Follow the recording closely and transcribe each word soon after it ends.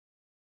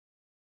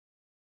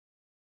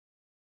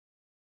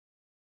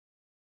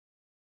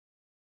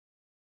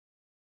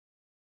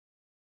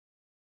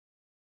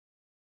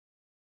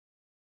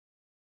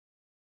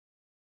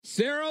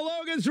Sarah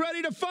Logan's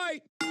ready to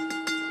fight.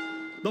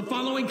 The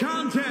following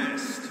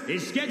contest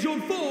is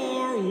scheduled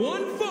for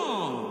one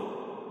fall.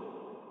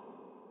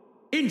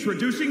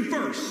 Introducing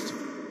first,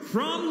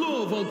 from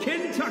Louisville,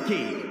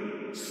 Kentucky,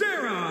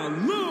 Sarah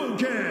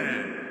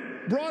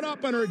Logan. Brought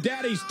up on her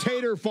daddy's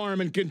tater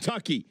farm in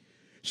Kentucky.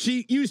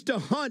 She used to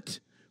hunt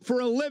for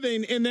a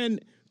living and then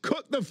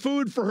cook the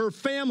food for her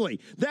family.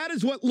 That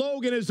is what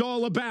Logan is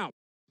all about.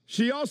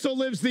 She also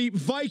lives the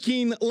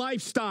Viking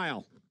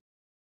lifestyle.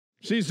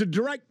 She's a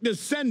direct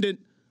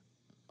descendant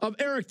of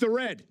Erik the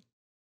Red.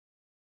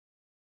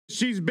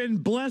 She's been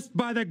blessed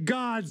by the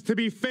gods to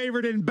be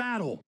favored in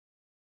battle.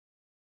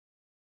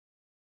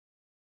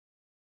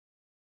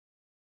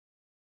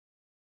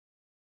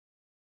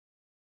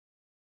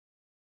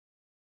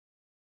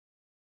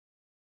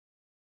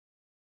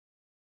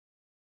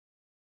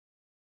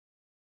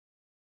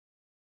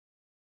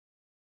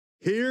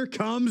 Here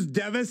comes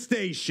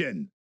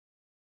devastation.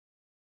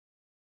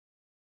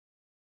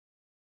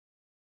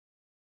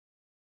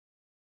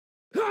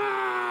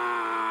 Ah!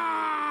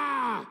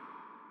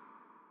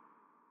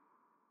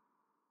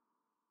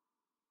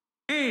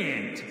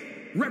 And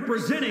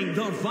representing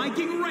the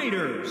Viking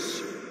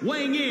Raiders,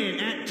 weighing in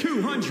at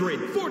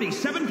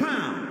 247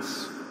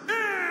 pounds,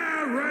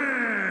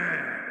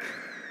 Erik!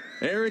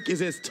 Erik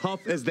is as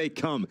tough as they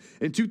come.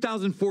 In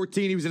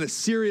 2014, he was in a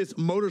serious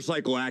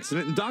motorcycle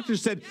accident, and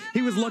doctors said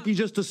he was lucky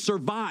just to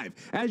survive.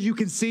 As you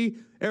can see,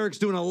 Erik's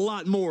doing a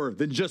lot more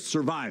than just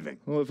surviving.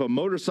 Well, if a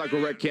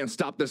motorcycle wreck can't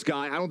stop this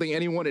guy, I don't think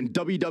anyone in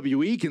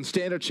WWE can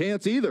stand a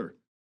chance either.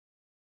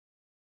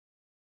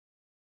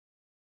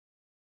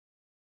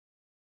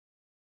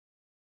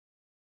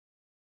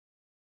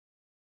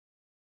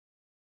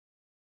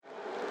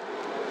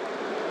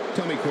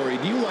 Tell me, Corey,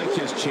 do you like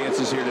his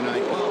chances here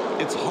tonight? Well,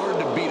 it's hard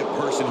to beat a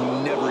person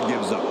who never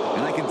gives up.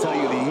 And I can tell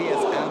you that he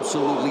has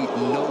absolutely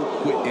no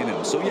quit in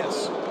him. So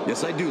yes,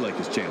 I do like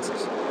his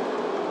chances.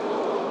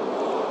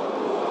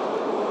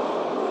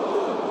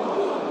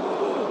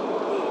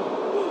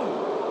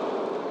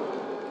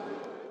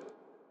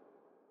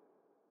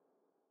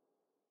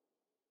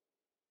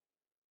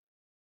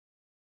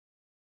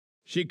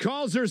 She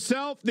calls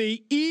herself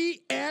the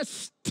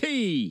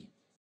EST.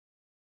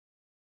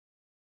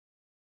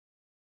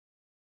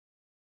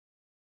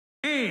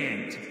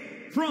 And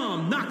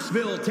from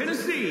Knoxville,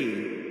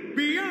 Tennessee,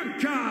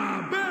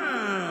 Bianca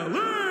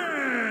Belair.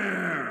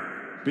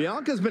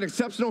 Bianca's been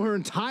exceptional her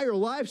entire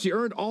life. She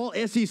earned all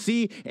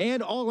SEC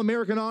and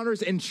All-American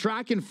honors in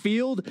track and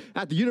field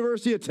at the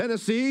University of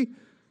Tennessee.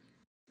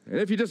 And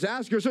if you just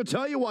ask her, she'll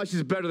tell you why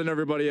she's better than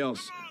everybody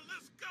else. Come on,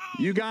 let's go.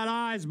 You got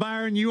eyes,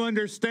 Byron. You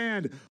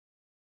understand.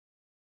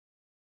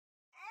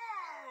 Oh,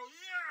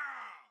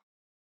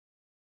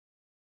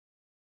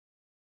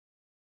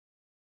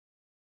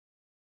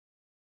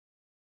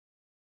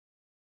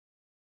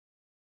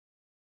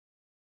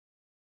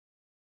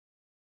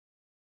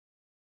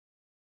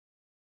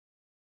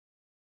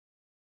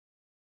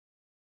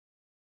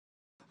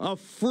 yeah. A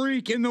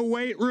freak in the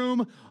weight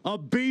room, a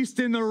beast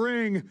in the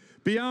ring.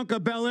 Bianca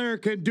Belair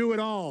can do it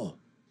all.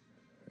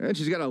 And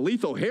she's got a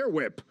lethal hair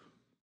whip.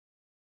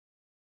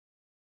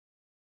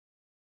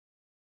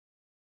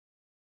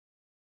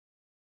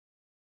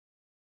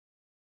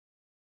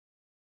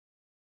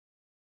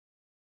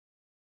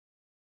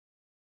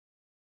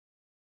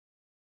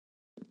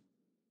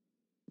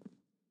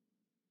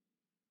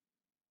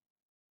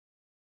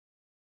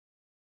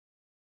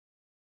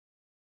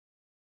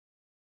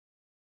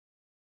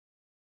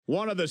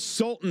 One of the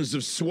sultans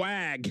of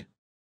swag.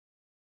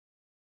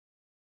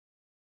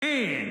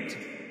 And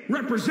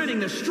representing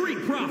the Street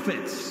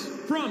Profits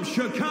from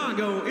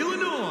Chicago,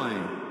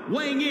 Illinois,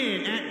 weighing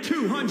in at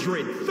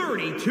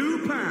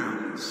 232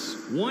 pounds,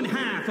 one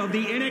half of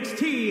the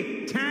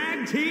NXT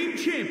Tag Team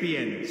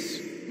Champions,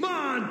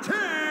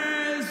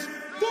 Montez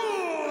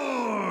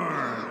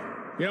Ford.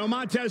 You know,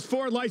 Montez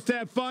Ford likes to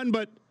have fun,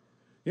 but,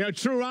 you know,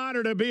 true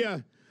honor to be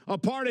a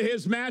part of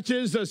his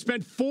matches.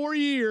 Spent 4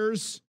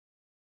 years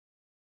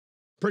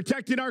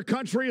protecting our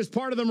country as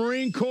part of the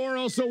Marine Corps,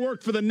 also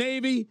worked for the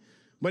Navy,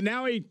 but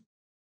now he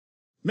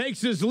makes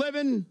his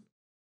living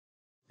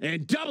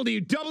in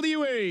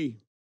WWE.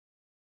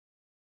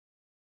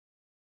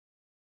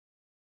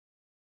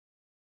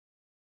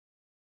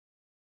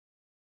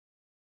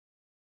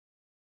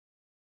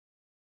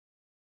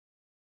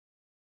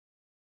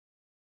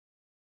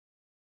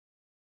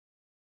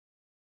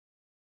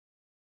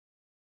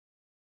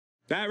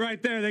 That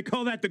right there, they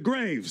call that the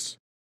graves.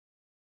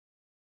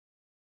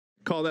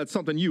 Call that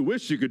something you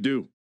wish you could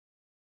do.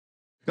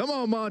 Come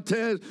on,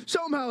 Montez.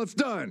 Show them how it's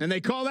done. And they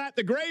call that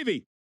the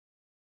gravy.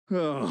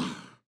 Ugh.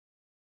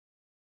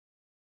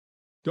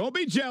 Don't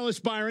be jealous,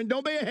 Byron.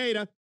 Don't be a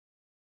hater.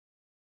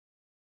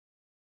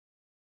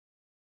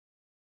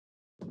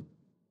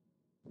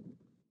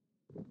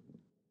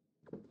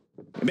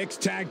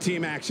 Mixed tag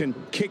team action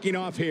kicking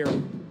off here.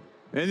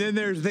 And then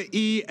there's the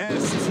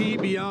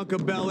EST, Bianca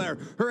Belair.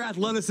 Her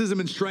athleticism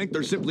and strength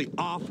are simply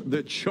off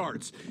the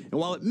charts. And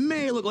while it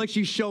may look like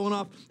she's showing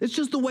off, it's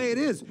just the way it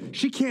is.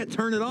 She can't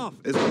turn it off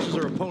as much as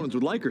her opponents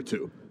would like her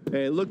to.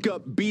 Hey, look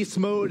up beast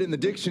mode in the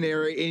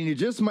dictionary, and you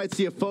just might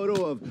see a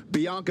photo of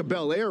Bianca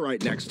Belair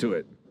right next to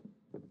it.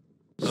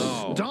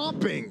 Oh.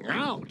 Stomping!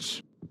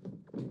 Ouch!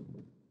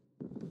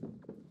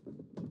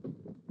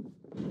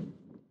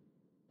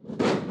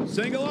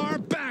 Single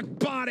arm back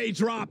body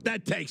drop.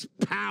 That takes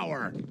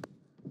power.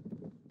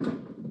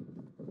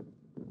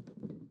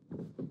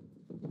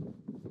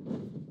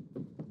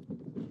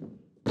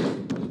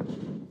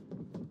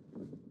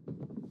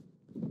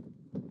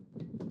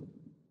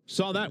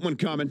 Saw that one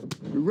coming.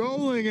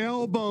 Rolling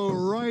elbow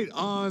right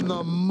on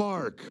the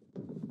mark.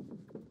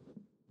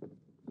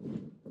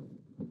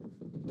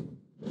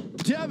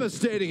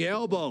 Devastating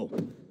elbow.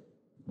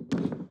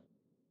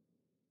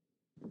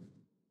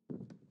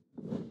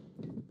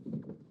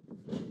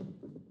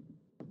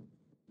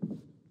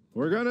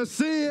 We're gonna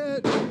see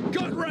it.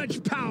 Gut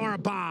wrench power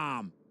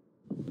bomb.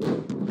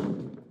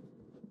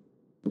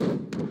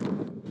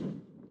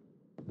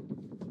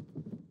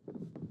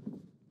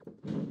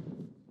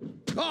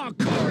 Oh,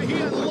 Corey, he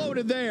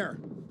unloaded there.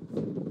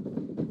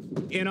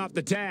 In off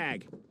the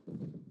tag.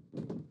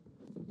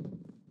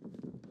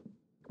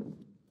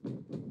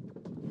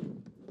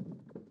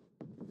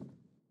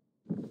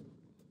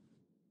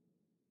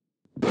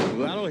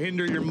 That'll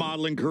hinder your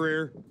modeling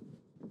career.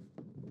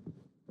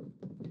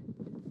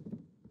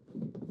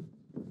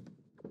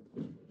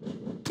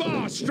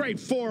 Oh, straight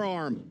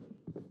forearm.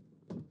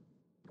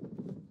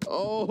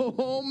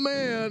 Oh,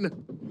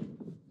 man.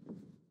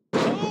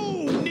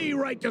 Oh, knee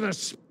right to the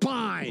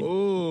spine.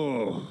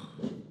 Oh.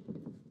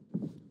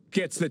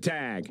 Gets the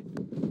tag.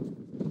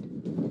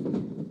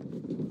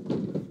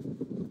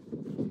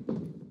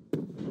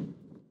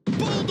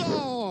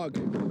 Bulldog.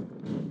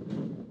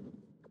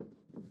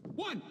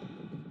 One.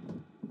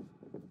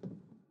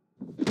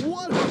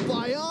 What a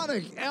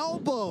bionic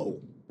elbow.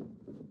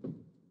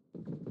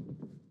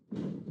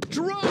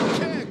 Drop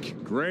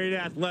kick. Great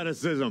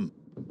athleticism.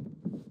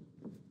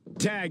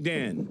 Tagged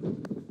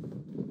in.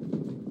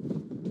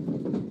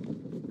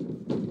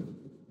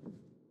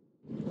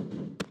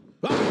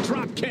 Oh,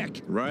 drop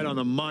kick. Right on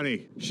the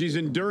money. She's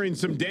enduring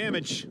some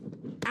damage.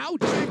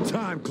 Ouch! Big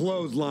time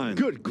clothesline.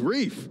 Good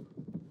grief.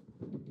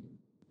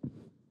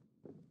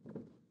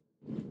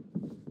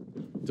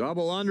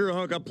 Double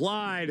underhook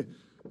applied.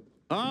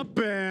 Up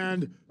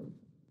and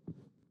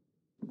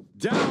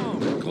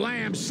down.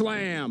 Glam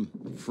slam.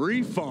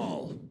 Free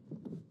fall.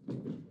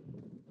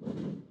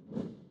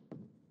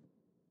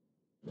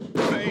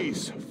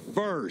 Face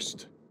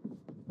first.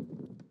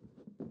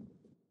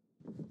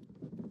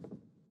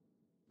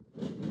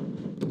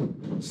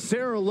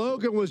 Sarah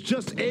Logan was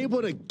just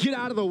able to get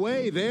out of the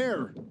way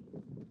there.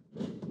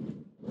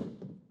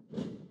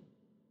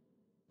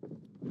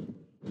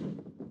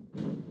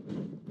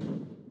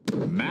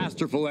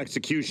 Masterful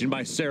execution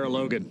by Sarah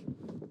Logan.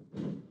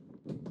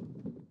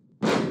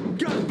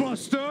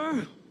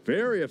 Gutbuster.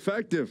 Very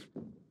effective.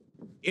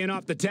 In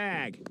off the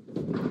tag.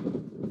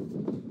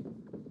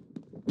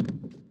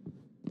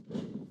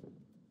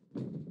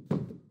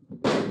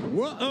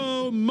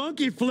 Whoa,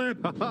 monkey flip.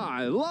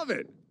 I love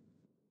it.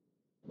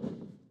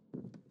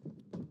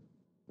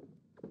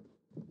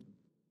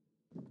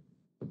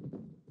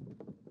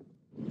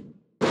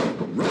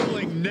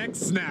 Rolling neck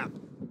snap.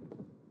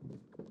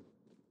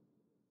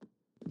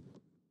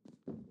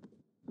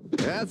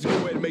 That's a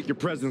good way to make your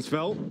presence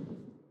felt.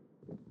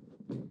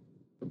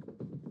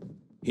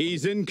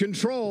 He's in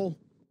control.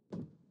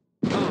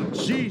 Oh,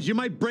 geez, you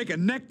might break a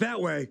neck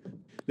that way.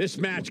 This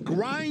match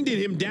grinded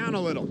him down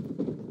a little.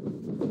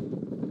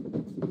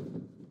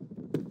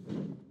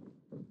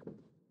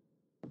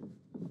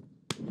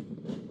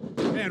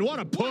 Man, what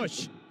a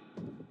push.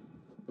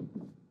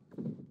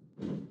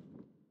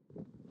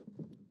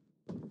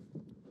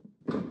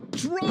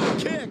 Drop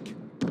kick.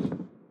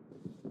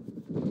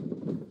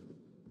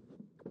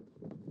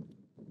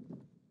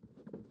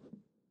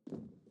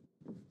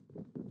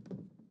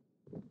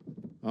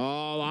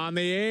 All on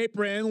the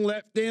apron,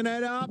 lifting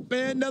it up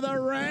into the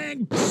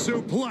ring.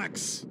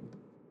 Suplex.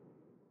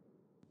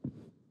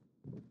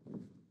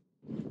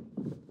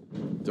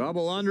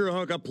 Double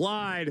underhook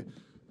applied.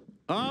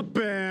 Up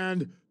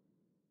and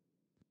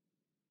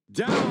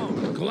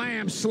down.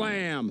 Glam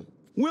slam.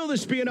 Will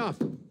this be enough?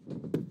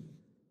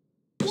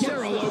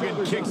 Sarah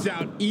Logan kicks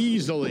out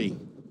easily.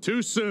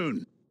 Too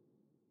soon.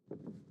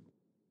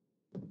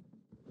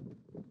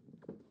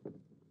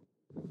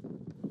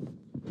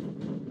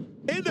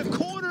 In the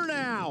corner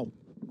now.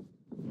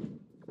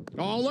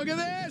 Oh, look at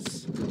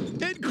this.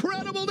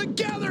 Incredible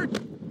together.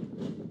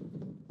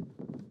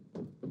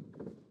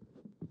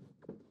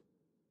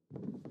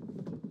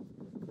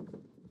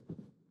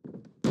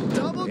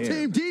 Double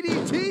team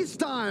DDT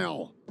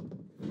style.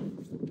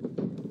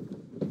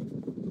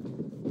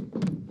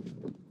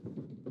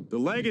 The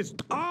leg is,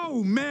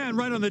 oh man,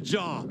 right on the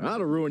jaw.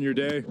 That'll ruin your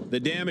day. The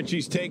damage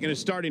he's taken is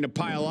starting to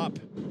pile up.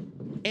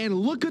 And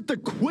look at the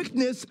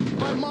quickness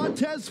by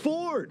Montez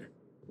Ford.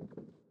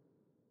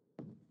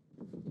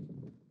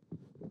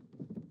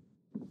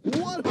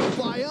 What a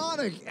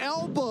bionic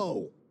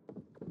elbow!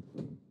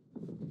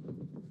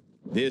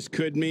 This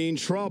could mean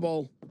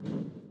trouble.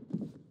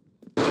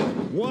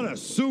 What a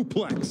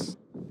suplex.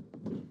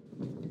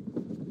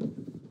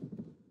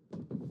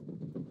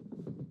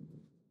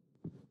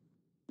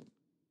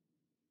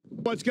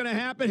 What's going to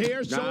happen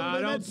here?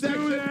 Don't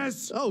do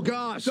this. Oh,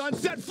 gosh.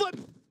 Sunset flip.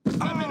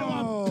 Up into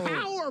a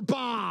power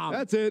bomb.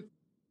 That's it.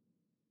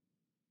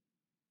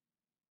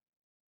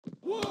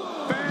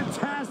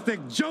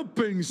 Fantastic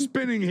jumping,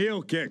 spinning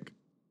heel kick.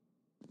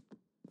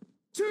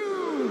 2.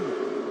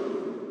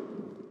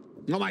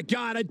 Oh, my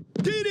God. A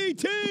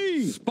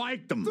DDT.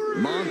 Spiked them. 3.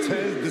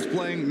 Montez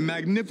displaying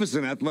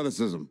magnificent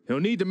athleticism. He'll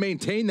need to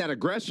maintain that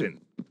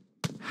aggression.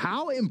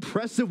 How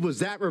impressive was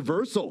that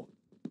reversal?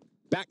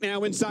 Back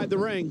now inside the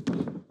ring.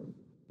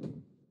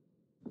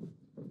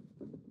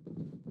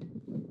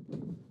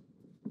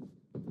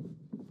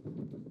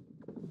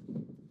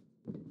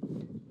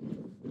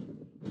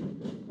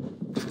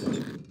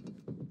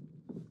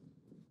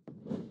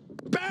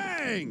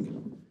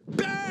 Bang!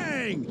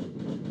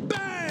 Bang!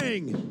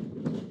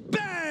 Bang!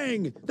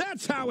 Bang!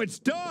 That's how it's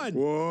done.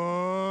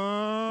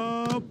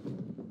 Whoa.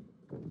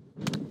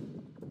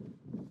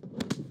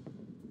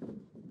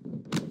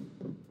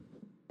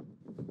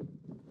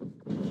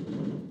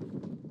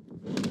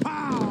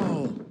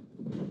 Pow!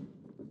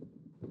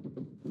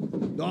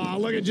 Oh,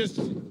 look at just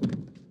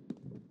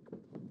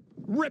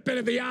ripping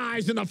at the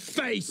eyes and the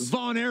face.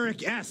 Von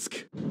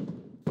Erich-esque.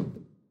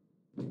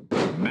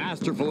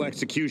 Masterful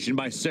execution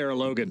by Sarah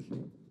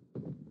Logan.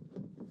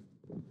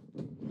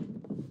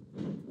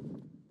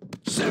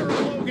 Sarah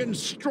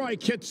Logan's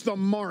strike hits the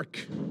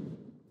mark.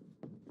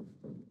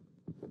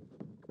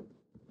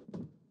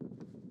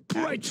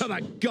 Right to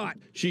the gut.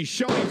 She's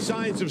showing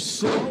signs of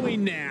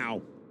slowing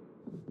now.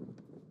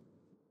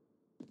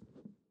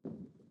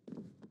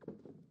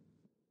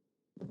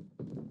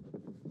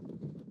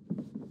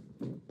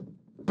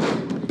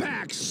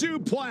 Back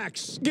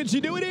suplex. Can she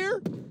do it here?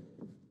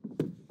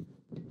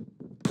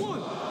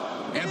 1.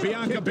 And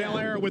Bianca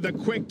Belair with a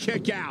quick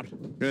kick out.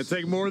 Gonna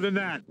take more than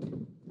that.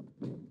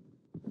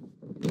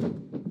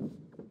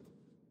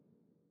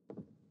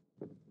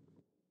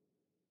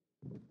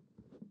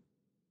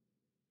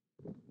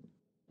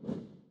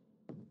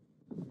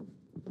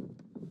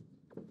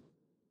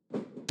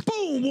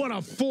 Boom, what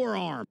a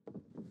forearm.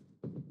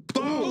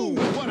 Boom,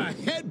 what a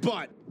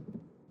headbutt.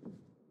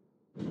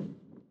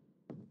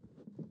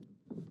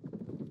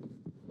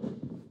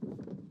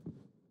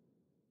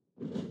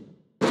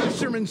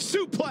 Fisherman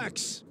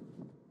suplex.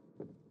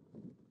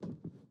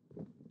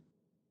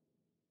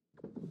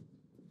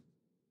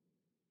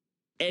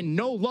 And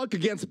no luck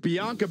against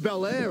Bianca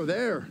Belair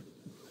there.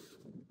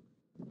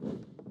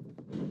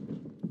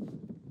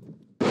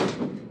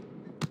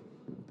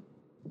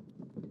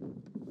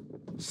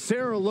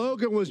 Sarah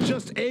Logan was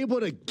just able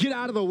to get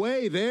out of the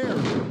way there.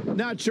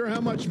 Not sure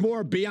how much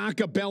more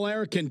Bianca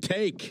Belair can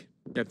take.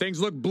 Yeah, things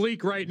look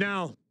bleak right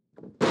now.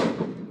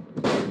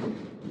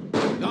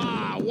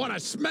 Ah, what a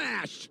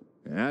smash.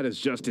 That is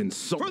just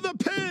insulting. For the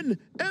pin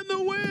and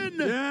the win.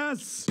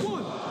 Yes.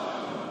 1,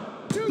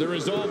 2. The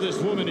resolve this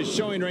woman is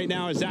showing right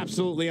now is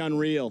absolutely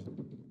unreal.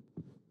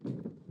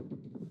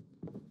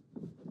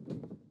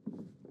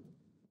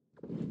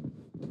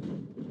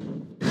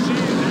 She is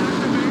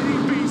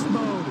activating beast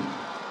mode.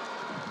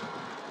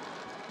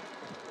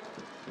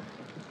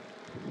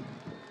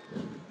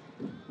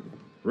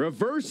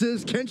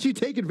 Reverses, can she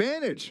take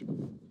advantage?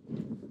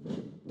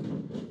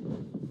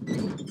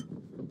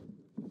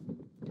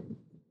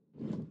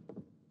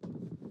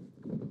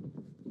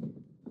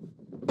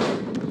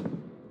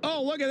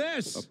 Oh, look at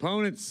this.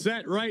 Opponent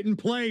set right in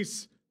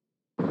place.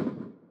 Split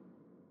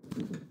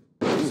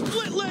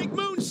leg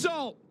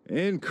moonsault.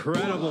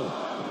 Incredible.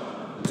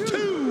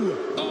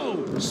 2.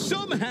 Oh,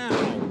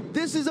 somehow.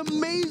 This is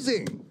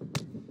amazing.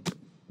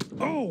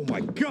 Oh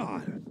my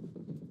God.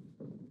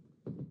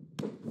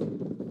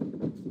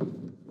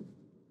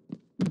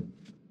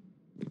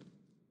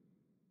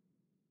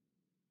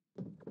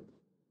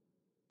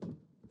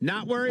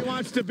 Not where he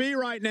wants to be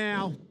right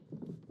now.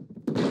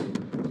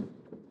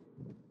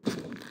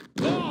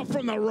 Oh,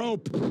 from the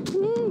rope.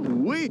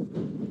 Woo-wee.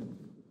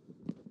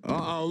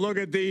 Uh-oh, look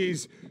at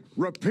these.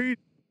 Repeat.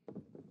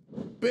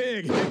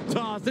 Big hip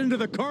toss into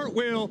the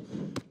cartwheel.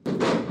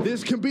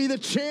 This can be the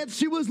chance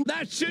she was.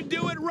 That should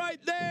do it right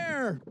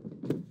there.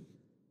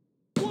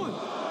 1,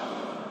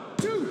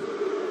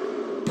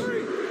 2, 3.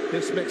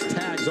 This mix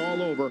tags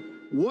all over.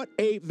 What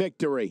a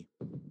victory.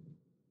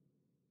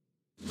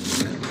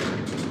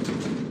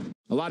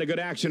 A lot of good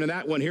action in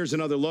that one. Here's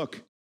another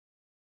look.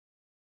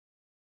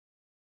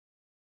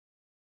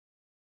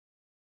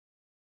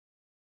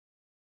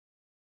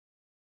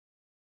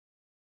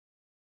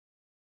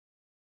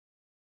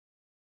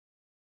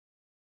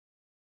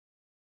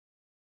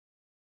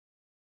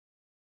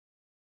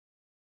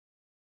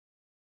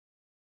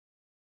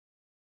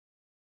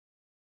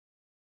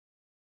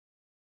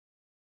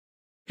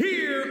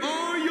 Here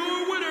are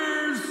your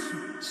winners,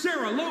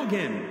 Sarah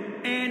Logan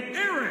and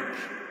Erik.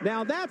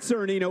 Now that's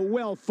earning a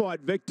well-fought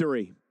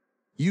victory.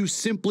 You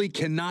simply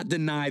cannot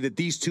deny that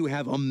these two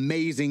have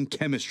amazing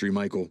chemistry,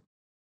 Michael.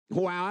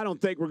 Wow, I don't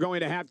think we're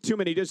going to have too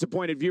many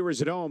disappointed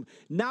viewers at home.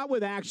 Not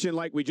with action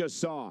like we just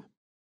saw.